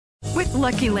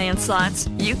Lucky Land Slots,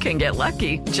 you can get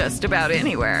lucky just about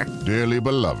anywhere. Dearly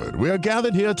beloved, we are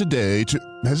gathered here today to...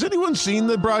 Has anyone seen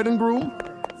the bride and groom?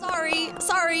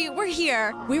 Sorry, we're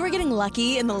here. We were getting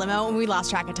lucky in the limo and we lost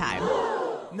track of time.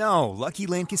 No, Lucky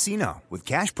Land Casino, with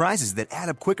cash prizes that add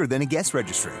up quicker than a guest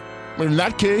registry. In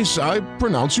that case, I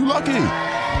pronounce you lucky.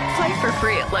 Play for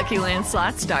free at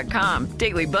LuckyLandSlots.com.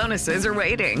 Daily bonuses are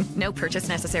waiting. No purchase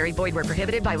necessary. Void where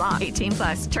prohibited by law.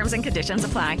 18+. Terms and conditions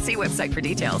apply. See website for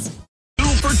details.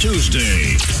 For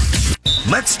Tuesday.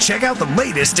 Let's check out the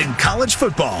latest in college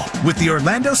football with the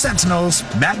Orlando Sentinel's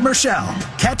Matt Murschell.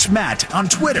 Catch Matt on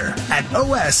Twitter at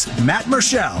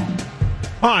 @OSMattMurschell.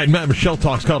 All right, Matt Murschell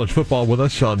talks college football with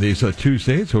us on these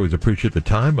Tuesdays. Always appreciate the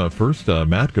time. First,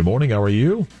 Matt, good morning. How are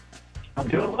you? I'm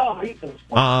doing well. How are you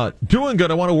doing? Doing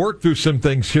good. I want to work through some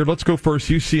things here. Let's go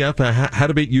first. UCF had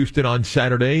to beat Houston on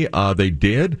Saturday. They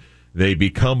did. They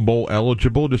become bowl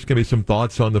eligible. Just give me some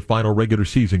thoughts on the final regular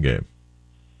season game.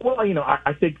 Well,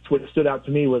 I think what stood out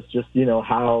to me was just,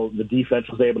 how the defense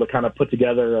was able to kind of put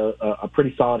together a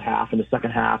pretty solid half in the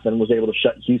second half and was able to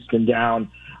shut Houston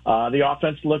down. The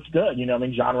offense looked good.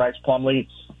 John Rice Plumlee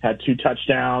had 2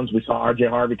 touchdowns. We saw R.J.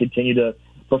 Harvey continue to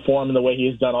perform in the way he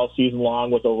has done all season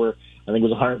long with over, I think it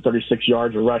was 136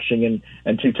 yards of rushing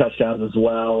and 2 touchdowns as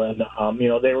well. And,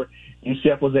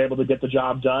 UCF was able to get the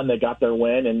job done. They got their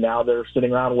win, and now they're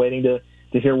sitting around waiting to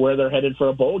hear where they're headed for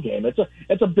a bowl game.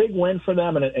 It's a big win for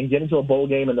them, and getting to a bowl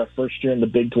game in their first year in the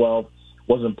Big 12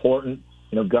 was important.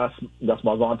 Gus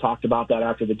Malzahn talked about that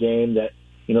after the game, that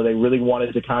they really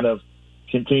wanted to kind of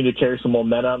continue to carry some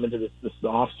momentum into this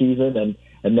off season,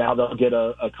 and now they'll get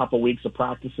a couple weeks of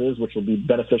practices, which will be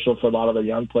beneficial for a lot of their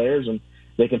young players, and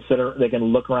they can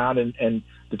look around and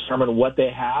determine what they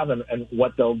have and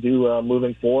what they'll do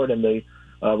moving forward in the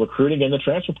recruiting in the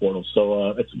transfer portal.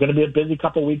 So it's going to be a busy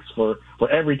couple weeks for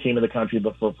every team in the country,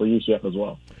 but for UCF as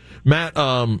well. Matt,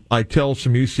 I tell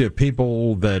some UCF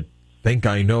people that think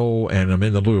I know and I'm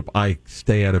in the loop, I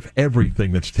stay out of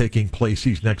everything that's taking place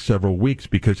these next several weeks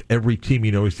because every team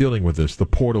is dealing with this, the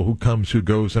portal, who comes, who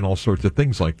goes, and all sorts of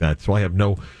things like that. So I have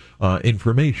no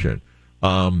information.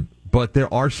 But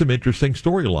there are some interesting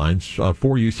storylines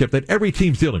for UCF that every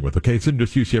team's dealing with. Okay, it's not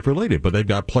just UCF related, but they've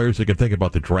got players that can think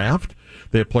about the draft.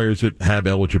 They have players that have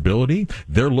eligibility.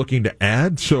 They're looking to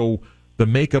add. So the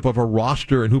makeup of a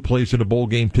roster and who plays in a bowl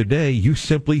game today, you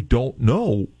simply don't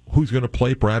know who's going to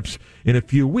play perhaps in a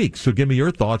few weeks. So give me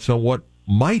your thoughts on what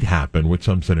might happen with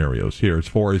some scenarios here as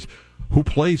far as who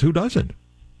plays, who doesn't.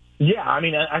 Yeah,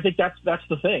 I think that's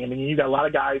the thing. You've got a lot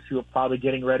of guys who are probably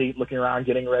getting ready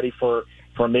for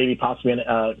maybe possibly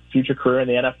a future career in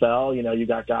the NFL. You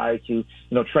got guys who,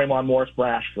 Tremont Morris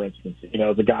Brash, for instance,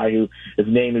 the guy who his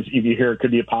name is, if you hear,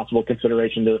 could be a possible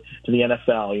consideration to the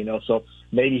NFL, so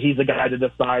maybe he's the guy that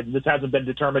decides. This hasn't been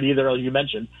determined either, as you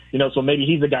mentioned, so maybe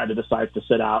he's the guy that decides to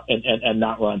sit out and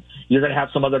not run. You're going to have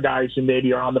some other guys who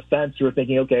maybe are on the fence who are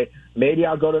thinking, okay, maybe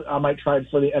I might try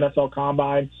for the NFL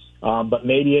Combine. But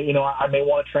maybe, I may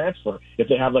want to transfer if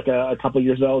they have like a couple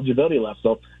years of eligibility left.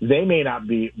 So they may not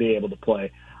be able to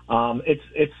play.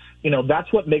 It's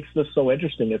that's what makes this so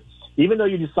interesting. Is even though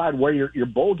you decide where your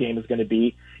bowl game is going to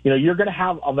be, you're going to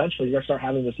have eventually you're going to start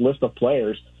having this list of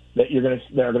players that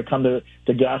are going to come to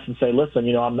Gus and say,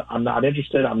 listen, I'm not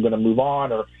interested. I'm going to move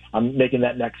on, or I'm making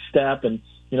that next step. And,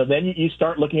 then you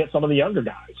start looking at some of the younger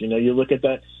guys. You look at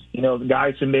the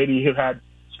guys who had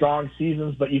strong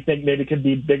seasons, but you think maybe could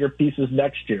be bigger pieces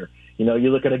next year. You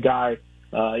look at a guy,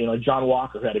 John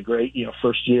Walker, who had a great,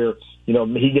 first year.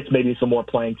 He gets maybe some more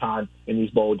playing time in these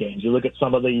bowl games. You look at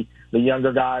some of the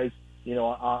younger guys,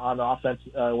 on the offense,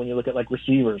 when you look at like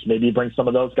receivers, maybe you bring some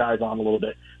of those guys on a little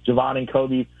bit. Javon and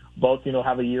Kobe both,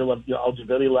 have a year of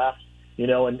eligibility left,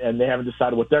 and they haven't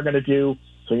decided what they're going to do.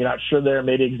 So you're not sure there.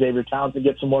 Maybe Xavier Townsend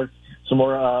gets some more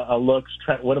looks.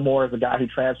 Trent Whittemore is a guy who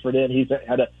transferred in. He's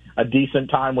had a decent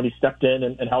time when he stepped in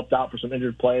and helped out for some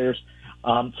injured players.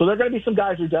 So there are going to be some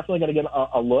guys who are definitely going to get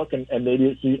a look and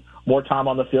maybe see more time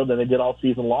on the field than they did all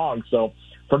season long. So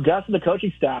for Gus and the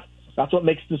coaching staff, that's what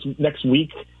makes this next week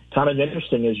kind of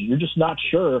interesting, is you're just not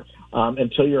sure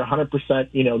until you're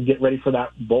 100%, get ready for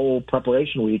that bowl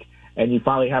preparation week, and you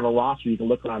finally have a roster you can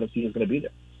look around and see who's going to be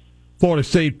there. Florida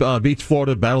State beats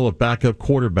Florida, battle of backup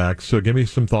quarterbacks. So give me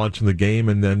some thoughts on the game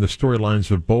and then the storylines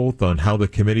of both, on how the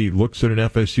committee looks at an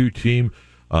FSU team.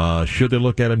 Should they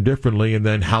look at them differently? And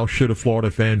then how should a Florida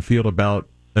fan feel about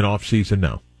an offseason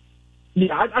now?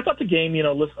 Yeah, I thought the game,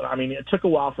 it took a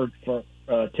while for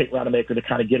Tate Rademacher to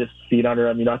kind of get his feet under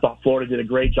him. I thought Florida did a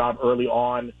great job early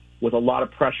on with a lot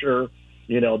of pressure,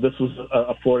 this was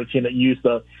a Florida team that used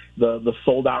the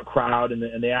sold-out crowd and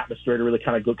the atmosphere to really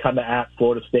kind of come at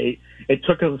Florida State. It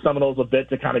took the Seminoles a bit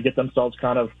to kind of get themselves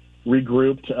kind of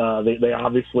regrouped. They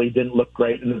obviously didn't look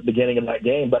great in the beginning of that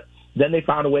game, but then they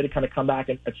found a way to kind of come back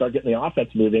and start getting the offense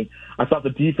moving. I thought the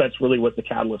defense really was the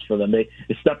catalyst for them. They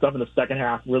stepped up in the second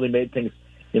half, really made things,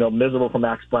 miserable for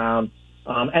Max Brown.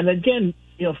 And again,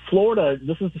 Florida,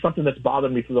 this is something that's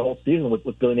bothered me through the whole season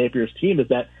with Billy Napier's team, is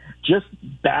that just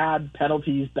bad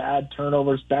penalties, bad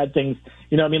turnovers, bad things.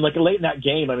 Like late in that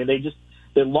game,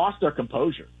 they lost their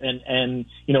composure. And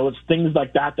it's things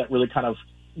like that really kind of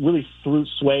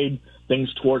swayed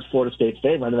things towards Florida State's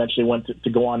favor and eventually went to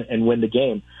go on and win the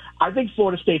game. I think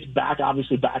Florida State's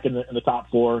obviously back in the top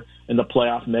four in the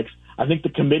playoff mix. I think the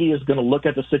committee is going to look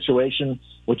at the situation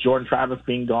with Jordan Travis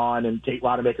being gone and Tate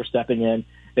Rodemaker stepping in.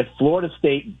 If Florida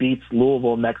State beats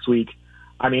Louisville next week,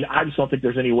 I just don't think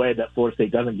there's any way that Florida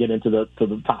State doesn't get into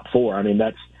the top four.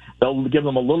 They'll give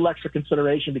them a little extra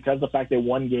consideration because of the fact they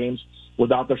won games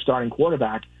without their starting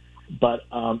quarterback. But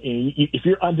if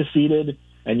you're undefeated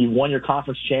and you've won your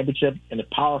conference championship in a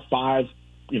Power 5,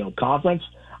 conference,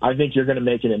 I think you're going to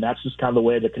make it, and that's just kind of the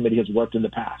way the committee has worked in the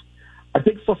past. I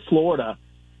think for Florida,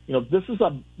 this is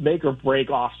a make or break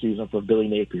off season for Billy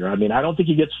Napier. I don't think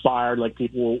he gets fired like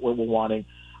people were wanting.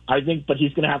 But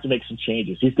he's going to have to make some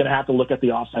changes. He's going to have to look at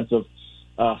the offensive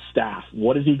staff.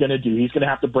 What is he going to do? He's going to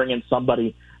have to bring in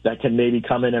somebody that can maybe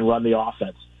come in and run the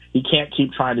offense. He can't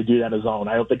keep trying to do that on his own.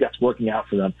 I don't think that's working out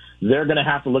for them. They're going to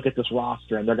have to look at this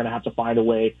roster, and they're going to have to find a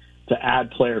way to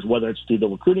add players, whether it's through the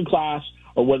recruiting class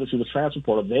or whether it's through the transfer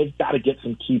portal. They've got to get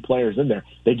some key players in there.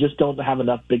 They just don't have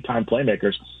enough big-time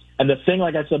playmakers. And the thing,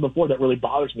 like I said before, that really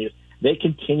bothers me is they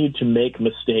continue to make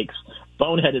mistakes,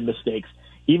 boneheaded mistakes.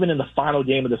 Even in the final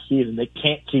game of the season, they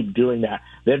can't keep doing that.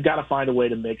 They've got to find a way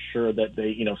to make sure that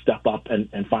they, step up and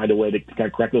find a way to kind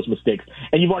of correct those mistakes.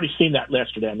 And you've already seen that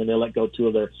yesterday. They let go two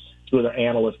of their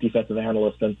analysts, defensive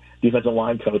analysts, and defensive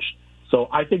line coach. So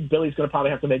I think Billy's going to probably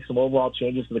have to make some overall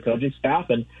changes to the coaching staff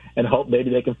and hope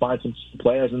maybe they can find some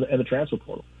players in the transfer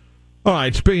portal. All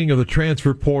right, speaking of the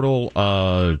transfer portal,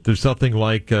 there's nothing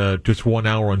like just 1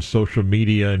 hour on social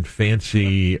media and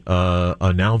fancy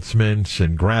announcements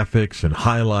and graphics and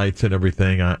highlights and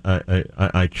everything.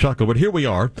 I chuckle, but here we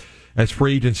are as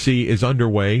free agency is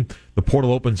underway. The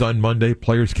portal opens on Monday.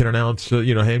 Players can announce,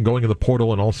 hey, I'm going in the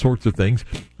portal and all sorts of things.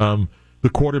 The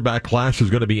quarterback class is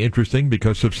going to be interesting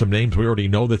because of some names we already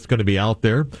know that's going to be out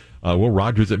there. Will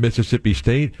Rogers at Mississippi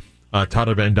State.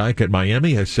 Tyler Van Dyke at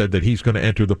Miami has said that he's going to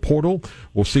enter the portal.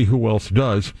 We'll see who else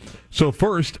does. So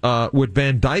first, with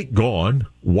Van Dyke gone,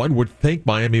 one would think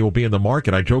Miami will be in the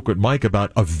market. I joke with Mike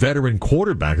about a veteran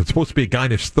quarterback. It's supposed to be a guy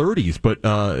in his 30s, but,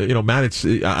 Matt, it's,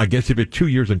 I guess you've had 2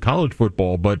 years in college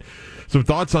football, but some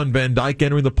thoughts on Van Dyke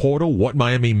entering the portal, what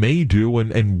Miami may do,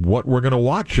 and what we're going to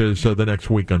watch as the next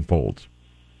week unfolds.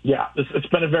 Yeah, it's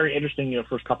been a very interesting,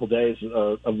 first couple of days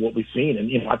of what we've seen. And,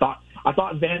 I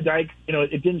thought Van Dyke,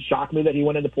 it didn't shock me that he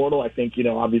went in the portal. I think,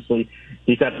 obviously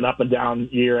he's had an up and down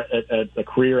year at a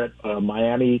career at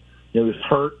Miami. He was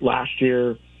hurt last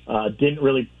year, didn't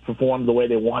really perform the way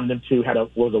they wanted him to,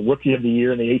 was a rookie of the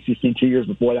year in the ACC 2 years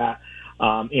before that.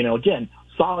 Again,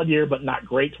 solid year, but not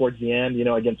great towards the end,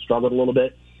 again, struggled a little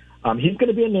bit. He's going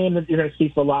to be a name that you're going to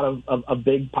see for a lot of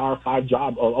big Power 5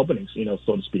 job openings,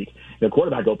 so to speak.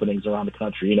 Quarterback openings around the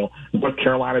country. North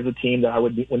Carolina's a team that I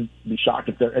wouldn't be shocked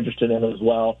if they're interested in as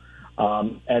well.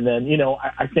 And then,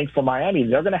 I think for Miami,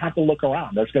 they're going to have to look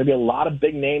around. There's going to be a lot of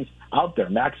big names out there.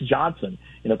 Max Johnson,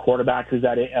 quarterback who's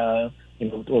at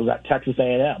was at Texas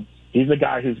A&M. He's the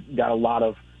guy who's got a lot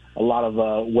of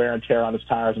wear and tear on his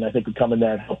tires, and I think could come in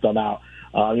there and help them out.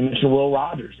 You mentioned Will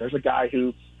Rogers. There's a guy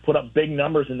who put up big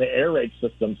numbers in the air raid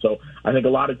system. So I think a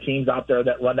lot of teams out there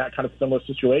that run that kind of similar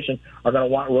situation are going to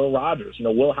want Will Rogers.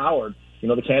 Will Howard,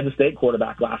 the Kansas State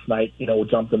quarterback last night,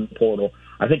 jumped in the portal.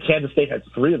 I think Kansas State had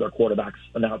 3 of their quarterbacks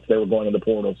announced they were going in the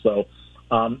portal. So,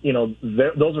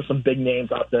 those are some big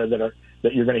names out there that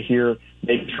you're going to hear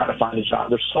maybe try to find a job.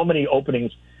 There's so many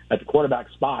openings at the quarterback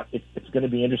spot. It's going to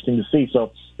be interesting to see.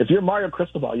 So if you're Mario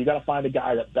Cristobal, you got to find a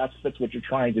guy that best fits what you're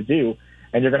trying to do,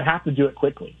 and you're going to have to do it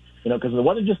quickly. Because it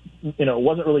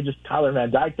wasn't really just Tyler Van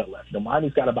Dyke that left.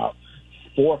 Miami's got about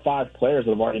 4 or 5 players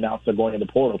that have already announced they're going in the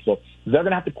portal. So they're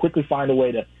going to have to quickly find a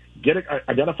way to get an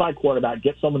identified quarterback,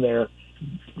 get someone there,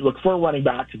 look for a running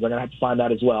back, because they're going to have to find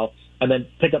that as well, and then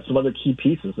pick up some other key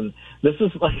pieces. And this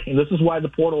is why the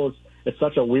portal is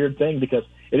such a weird thing, because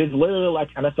it is literally like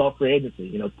NFL free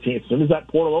agency. As soon as that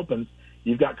portal opens,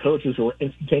 you've got coaches who are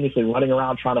instantaneously running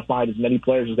around trying to find as many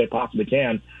players as they possibly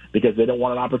can because they don't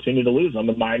want an opportunity to lose them,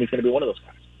 and Miami's going to be one of those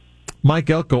guys. Mike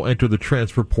Elko entered the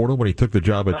transfer portal when he took the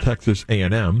job at Texas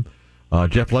A&M.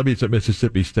 Jeff Levy's at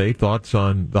Mississippi State. Thoughts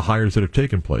on the hires that have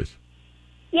taken place?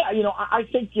 Yeah, I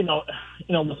think,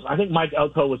 I think Mike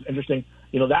Elko was interesting.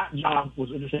 That job was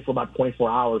interesting for about 24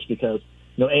 hours because,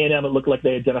 A&M, it looked like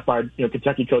they identified,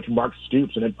 Kentucky coach Mark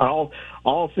Stoops. And all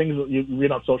things that you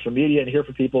read on social media and hear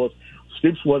from people is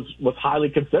Stoops was highly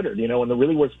considered, and they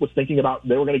really was thinking about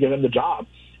they were going to give him the job.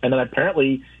 And then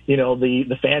apparently,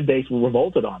 the fan base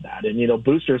revolted on that. And,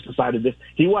 boosters decided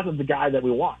he wasn't the guy that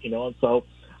we want, and so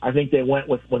I think they went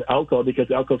with Elko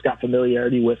because Elko's got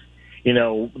familiarity with,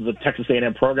 the Texas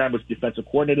A&M program, was defensive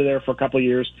coordinator there for a couple of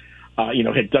years,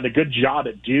 had done a good job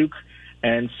at Duke.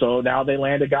 And so now they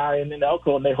land a guy in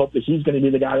Elko, and they hope that he's going to be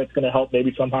the guy that's going to help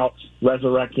maybe somehow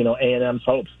resurrect, A&M's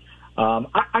hopes.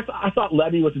 I thought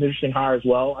Levy was an interesting hire as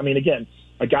well. I mean, again,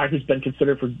 a guy who's been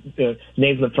considered for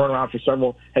names in the turnaround for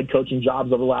several head coaching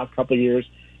jobs over the last couple of years.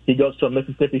 He goes to a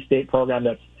Mississippi State program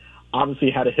that's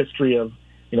obviously had a history of,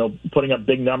 putting up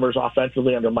big numbers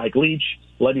offensively under Mike Leach.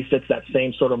 Levy fits that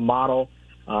same sort of model.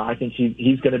 I think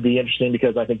he's going to be interesting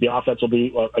because I think the offense will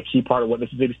be a key part of what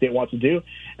Mississippi State wants to do.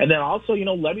 And then also,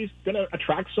 Levy's going to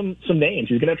attract some names.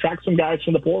 He's going to attract some guys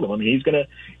from the portal. I mean,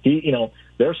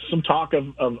 there's some talk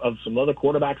of some other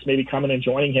quarterbacks maybe coming and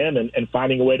joining him and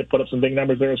finding a way to put up some big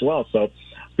numbers there as well. So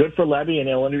good for Levy, and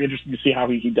it'll be interesting to see how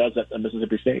he does at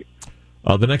Mississippi State.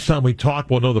 The next time we talk,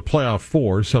 we'll know the playoff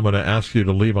four. So I'm going to ask you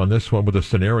to leave on this one with a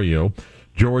scenario.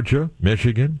 Georgia,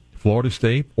 Michigan, Florida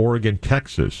State, Oregon,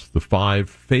 Texas, the 5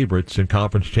 favorites in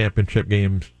conference championship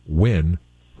games win.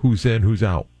 Who's in, who's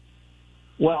out?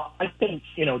 Well, I think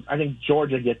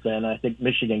Georgia gets in. I think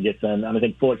Michigan gets in. And I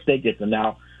think Florida State gets in.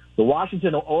 Now, the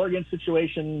Washington-Oregon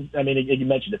situation, I mean, you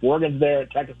mentioned if Oregon's there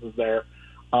and Texas is there,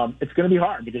 it's going to be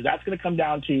hard because that's going to come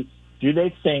down to, do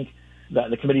they think that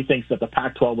the committee thinks that the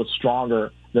Pac-12 was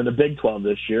stronger than the Big 12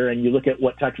 this year? And you look at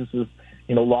what Texas's,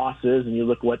 loss is, and you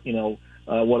look what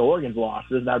Oregon's loss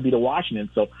is, and that would be to Washington.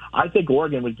 So I think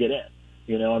Oregon would get in.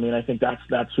 I think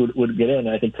that's who would get in, and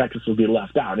I think Texas would be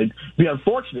left out. It'd be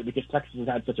unfortunate because Texas has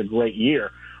had such a great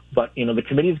year. But, the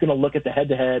committee is going to look at the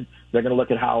head-to-head. They're going to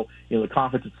look at how, the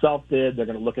conference itself did. They're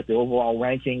going to look at the overall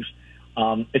rankings.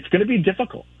 It's going to be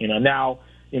difficult. Now,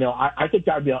 I think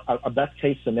that would be a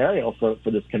best-case scenario for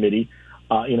this committee.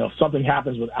 If something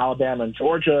happens with Alabama and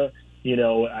Georgia,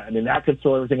 that could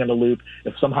throw everything in the loop.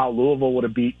 If somehow Louisville would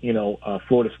have beat,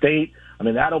 Florida State,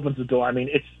 that opens the door.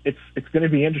 It's going to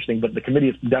be interesting, but the committee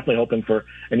is definitely hoping for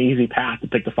an easy path to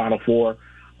pick the Final Four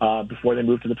before they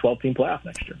move to the 12-team playoff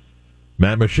next year.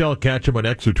 Matt Murschell, catch him on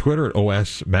X or Twitter at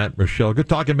OS Matt Murschell. Good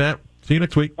talking, Matt. See you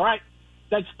next week. All right.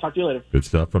 Thanks. Talk to you later. Good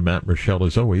stuff from Matt Murschell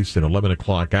as always. An 11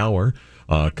 o'clock hour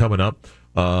coming up.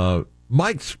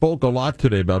 Mike spoke a lot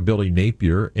today about Billy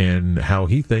Napier and how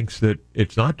he thinks that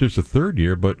it's not just a third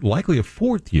year, but likely a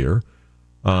fourth year.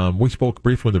 We spoke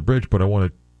briefly on the bridge, but I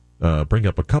want to bring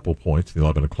up a couple points in the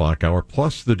 11 o'clock hour,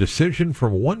 plus the decision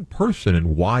from one person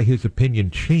and why his opinion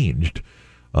changed.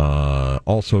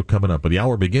 Also coming up. But the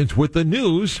hour begins with the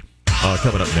news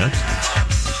coming up next.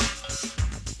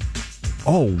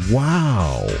 Oh,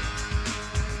 wow.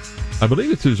 I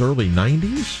believe it's his early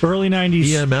 90s. Early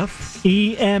 90s.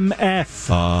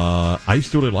 EMF. I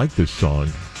used to really like this song.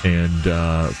 And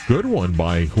good one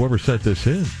by whoever sent this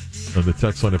in on the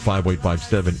text line at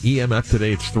 5857. EMF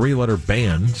today, it's 3-letter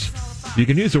bands. You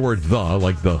can use the word the,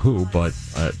 like The Who, but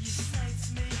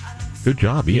good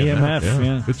job, EMF.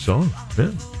 Yeah. Good song.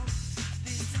 Yeah.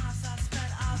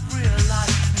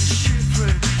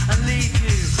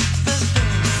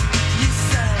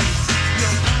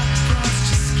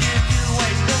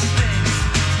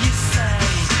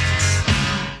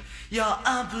 You're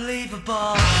unbelievable. 2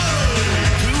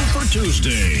 for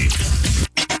Tuesday.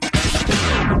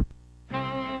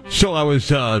 So I was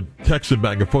texting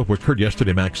back and forth with Kurt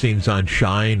yesterday. Maxine's on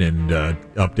Shine and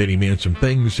updating me on some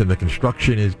things, and the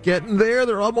construction is getting there.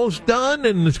 They're almost done,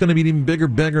 and it's going to be even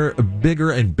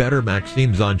bigger and better.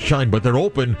 Maxine's on Shine, but they're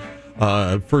open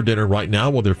for dinner right now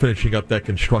while they're finishing up that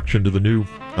construction to the new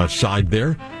side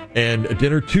there. And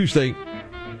dinner Tuesday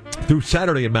through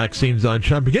Saturday at Maxine's on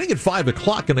Shine, beginning at 5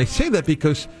 o'clock. And I say that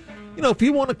because, if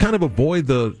you want to kind of avoid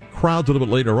the crowds a little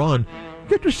bit later on,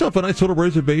 get yourself a nice little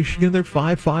reservation in there,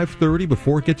 5:30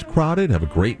 before it gets crowded. Have a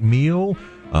great meal,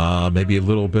 maybe a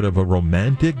little bit of a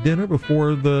romantic dinner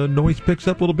before the noise picks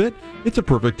up a little bit. It's a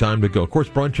perfect time to go. Of course,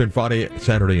 brunch on Friday,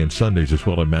 Saturday, and Sundays as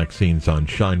well at Maxine's on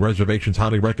Shine. Reservations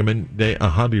highly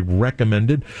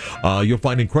recommended. You'll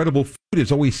find incredible food.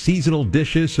 There's always seasonal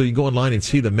dishes, so you go online and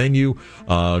see the menu.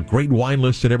 Great wine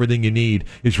list and everything you need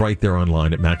is right there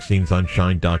online at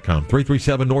Maxine'sOnShine.com.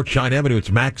 337 North Shine Avenue.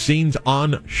 It's Maxine's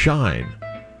on Shine.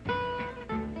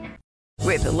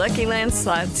 With the Lucky Land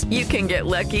Slots, you can get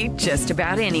lucky just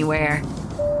about anywhere.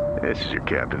 This is your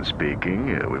captain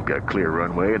speaking. We've got clear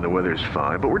runway and the weather's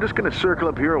fine, but we're just going to circle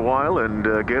up here a while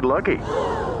and get lucky.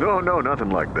 No, nothing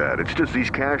like that. It's just these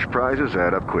cash prizes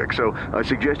add up quick. So I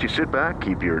suggest you sit back,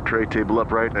 keep your tray table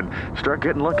upright, and start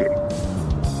getting lucky.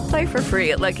 Play for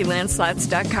free at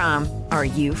LuckyLandSlots.com. Are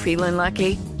you feeling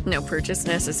lucky? No purchase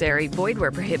necessary. Void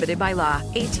where prohibited by law.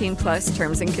 18+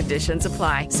 terms and conditions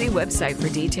apply. See website for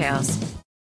details.